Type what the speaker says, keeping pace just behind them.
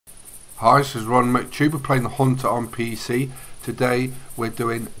Hi, this is ronMctube. We're playing the Hunter on PC. Today we're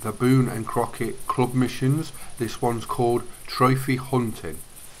doing the Boone and Crockett club missions. This one's called Trophy Hunting.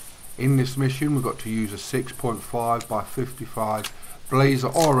 In this mission we've got to use a 6.5 by 55 Blazer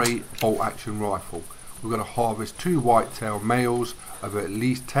R8 bolt action rifle. We're going to harvest 2 whitetail males of at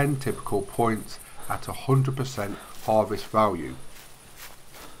least 10 typical points at 100% harvest value.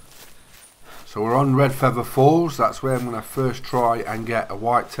 So we're on Red Feather Falls. That's where I'm going to first try and get a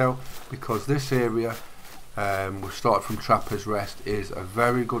whitetail, because this area, we've started from Trapper's Rest, is a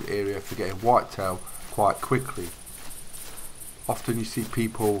very good area for getting whitetail quite quickly. Often you see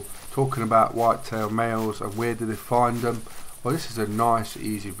people talking about whitetail males and where do they find them. Well, this is a nice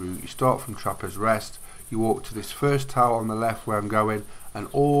easy route. You start from Trapper's Rest, you walk to this first tower on the left where I'm going, and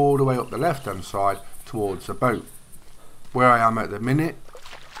all the way up the left hand side towards the boat. Where I am at the minute,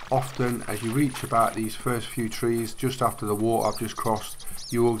 often as you reach about these first few trees just after the water I've just crossed,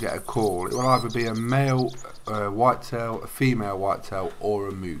 you will get a call. It will either be a male whitetail, a female whitetail, or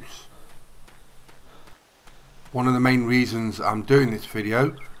a moose. One of the main reasons I'm doing this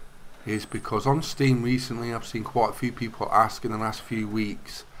video is because on Steam recently I've seen quite a few people ask in the last few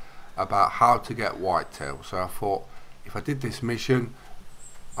weeks about how to get whitetail. So I thought if I did this mission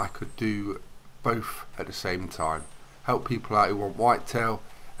I could do both at the same time. Help people out who want whitetail,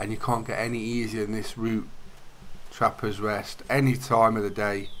 and you can't get any easier than this route, Trapper's Rest, any time of the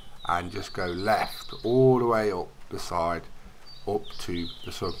day, and just go left all the way up the side up to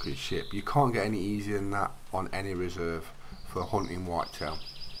the sunken ship. You can't get any easier than that on any reserve for hunting whitetail.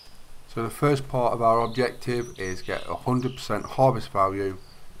 So the first part of our objective is get 100% harvest value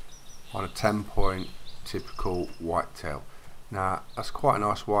on a 10-point typical whitetail. Now that's quite a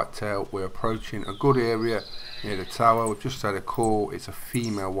nice whitetail. We're approaching a good area near the tower. We've just had a call. It's a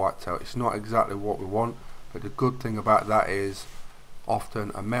female whitetail. It's not exactly what we want, but the good thing about that is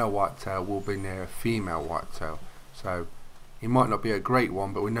often a male whitetail will be near a female whitetail. So it might not be a great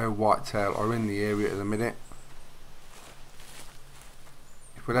one, but we know whitetail are in the area at the minute.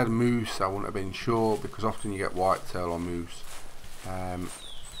 If we'd had a moose I wouldn't have been sure, because often you get whitetail or moose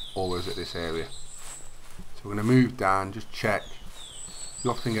always at this area. So we're going to move down, just check. You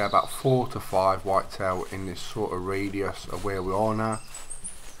often get about 4 to 5 whitetail in this sort of radius of where we are now.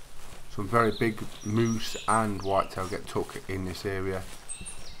 Some very big moose and whitetail get took in this area,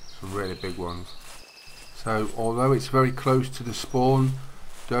 some really big ones. So although it's very close to the spawn,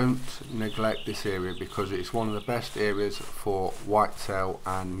 don't neglect this area, because it's one of the best areas for whitetail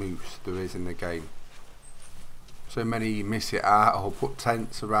and moose there is in the game. So many miss it out or put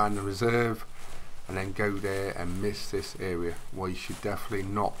tents around the reserve and then go there and miss this area. Well, you should definitely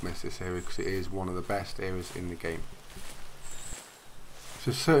not miss this area, because it is one of the best areas in the game. If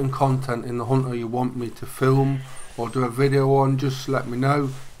there's certain content in the Hunter you want me to film or do a video on, just let me know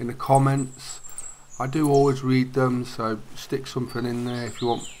in the comments. I do always read them, so stick something in there if you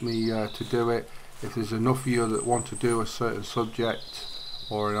want me to do it. If there's enough of you that want to do a certain subject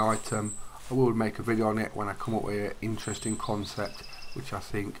or an item, I will make a video on it when I come up with an interesting concept which I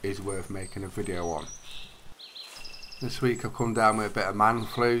think is worth making a video on. This week I've come down with a bit of man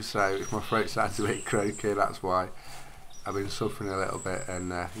flu, so if my throat sounds a bit croaky, that's why. I've been suffering a little bit,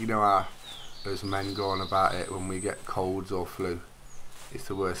 and you know how us men go on about it when we get colds or flu. It's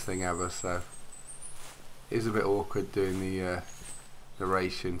the worst thing ever, so it is a bit awkward doing the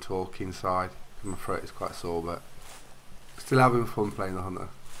narration talk inside, because my throat is quite sore, but still having fun playing the Hunter.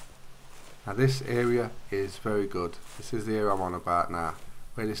 Now this area is very good. This is the area I'm on about now,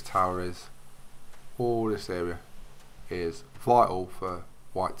 where this tower is. All this area is vital for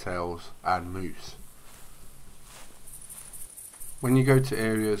whitetails and moose. When you go to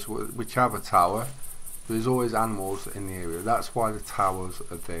areas which have a tower, there's always animals in the area. That's why the towers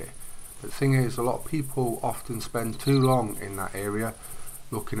are there. But the thing is, a lot of people often spend too long in that area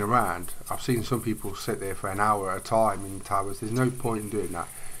looking around. I've seen some people sit there for an hour at a time in the towers. There's no point in doing that.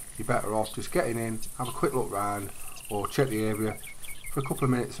 You're better off just getting in, have a quick look round, or check the area for a couple of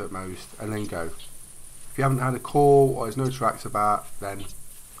minutes at most, and then go. If you haven't had a call or there's no tracks about, then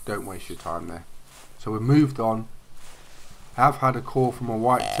don't waste your time there. So we've moved on. I have had a call from a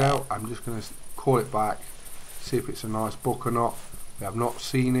whitetail. I'm just going to call it back, see if it's a nice buck or not. We have not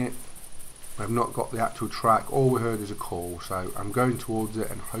seen it. We have not got the actual track. All we heard is a call, so I'm going towards it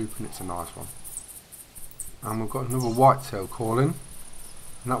and hoping it's a nice one. And we've got another whitetail calling,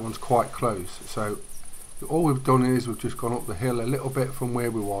 and that one's quite close. So all we've done is we've just gone up the hill a little bit from where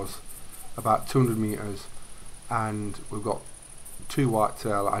we was, about 200 meters, and we've got 2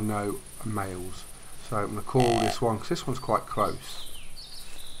 whitetail I know are males. So I'm going to call this one, because this one's quite close.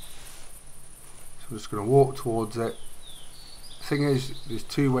 So I'm just going to walk towards it, The thing is, there's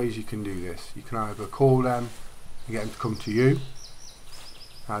two ways you can do this. You can either call them and get them to come to you.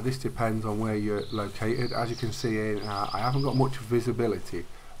 Now this depends on where you're located. As you can see here, I haven't got much visibility,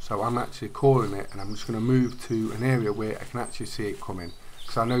 so I'm actually calling it, and I'm just going to move to an area where I can actually see it coming,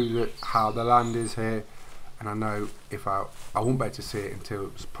 because I know that how the land is here, and I know if I won't be able to see it until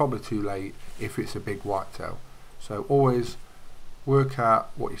it's probably too late if it's a big whitetail. So always work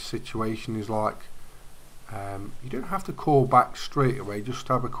out what your situation is like. You don't have to call back straight away, just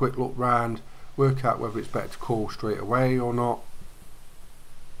have a quick look round, work out whether it's better to call straight away or not,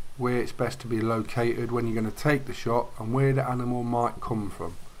 where it's best to be located when you're going to take the shot, and where the animal might come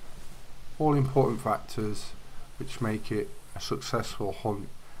from. All important factors which make it a successful hunt.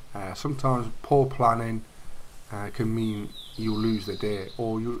 Sometimes poor planning can mean you'll lose the deer,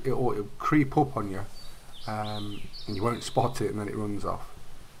 or it'll creep up on you and you won't spot it, and then it runs off.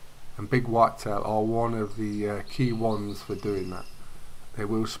 And big whitetail are one of the key ones for doing that. They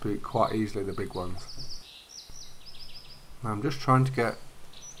will spook quite easily, the big ones. Now I'm just trying to get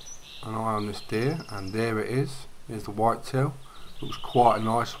an eye on this deer, and there it is. There's the whitetail. Looks quite a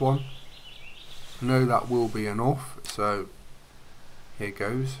nice one. I know that will be enough, so here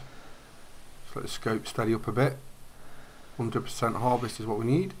goes. Just let the scope steady up a bit. 100% harvest is what we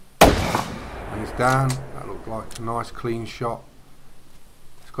need. And it's down. That looked like a nice clean shot.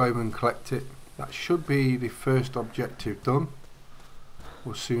 Let's go over and collect it. That should be the first objective done.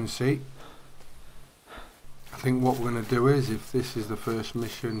 We'll soon see. I think what we're going to do is, if this is the first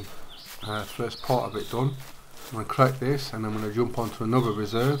mission, first part of it done, I'm going to collect this, and I'm going to jump onto another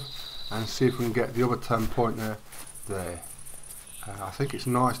reserve and see if we can get the other 10 pointer there. I think it's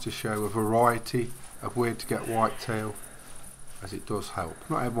nice to show a variety of where to get whitetail, as it does help.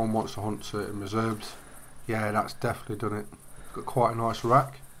 Not everyone wants to hunt certain reserves. Yeah, that's definitely done it. It's got quite a nice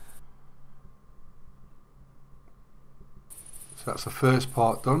rack. So that's the first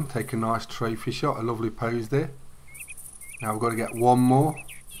part done. Take a nice trophy shot, a lovely pose there. Now we've got to get one more.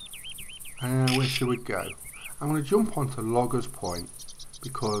 And where should we go? I'm going to jump onto Loggers Point,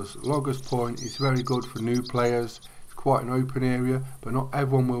 because Loggers Point is very good for new players. It's quite an open area, but not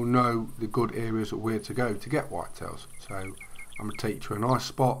everyone will know the good areas of where to go to get whitetails. So I'm going to take you to a nice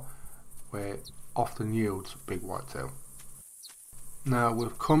spot where it often yields big whitetail. Now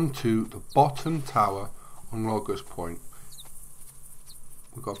we've come to the bottom tower on Loggers Point.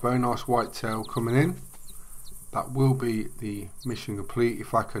 We've got a very nice whitetail coming in. That will be the mission complete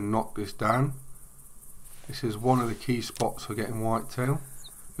if I can knock this down. This is one of the key spots for getting whitetail.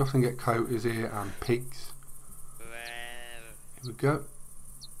 You often get coyotes here and pigs. Here we go.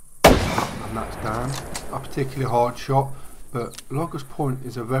 And that's down. A particularly hard shot, but Loggers Point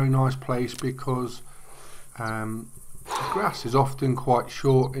is a very nice place because the grass is often quite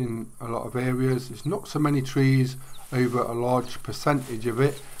short in a lot of areas. There's not so many trees over a large percentage of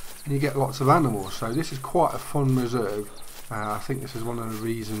it, and you get lots of animals. So this is quite a fun reserve. I think this is one of the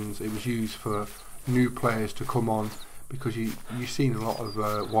reasons it was used for new players to come on, because you've seen a lot of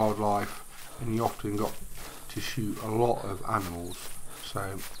wildlife, and you often got to shoot a lot of animals.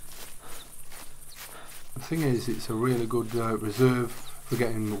 So the thing is, it's a really good reserve for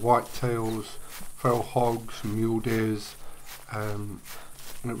getting whitetails, feral hogs, mule deers, and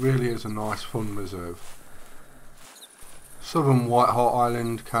it really is a nice fun reserve. Southern White Hart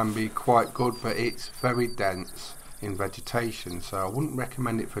Island can be quite good, but it's very dense in vegetation, so I wouldn't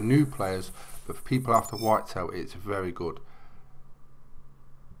recommend it for new players, but for people after whitetail it's very good.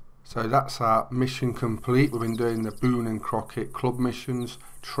 So that's our mission complete. We've been doing the Boone and Crockett club missions,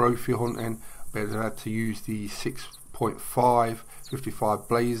 trophy hunting. We had to use the 6.5 55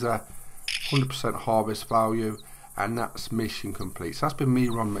 Blazer, 100% harvest value, and that's mission complete. So that's been me,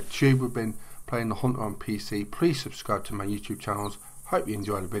 ronMctube. We've been playing the Hunter on PC. Please subscribe to my YouTube channels. Hope you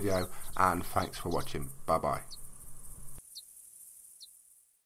enjoyed the video, and thanks for watching. Bye bye.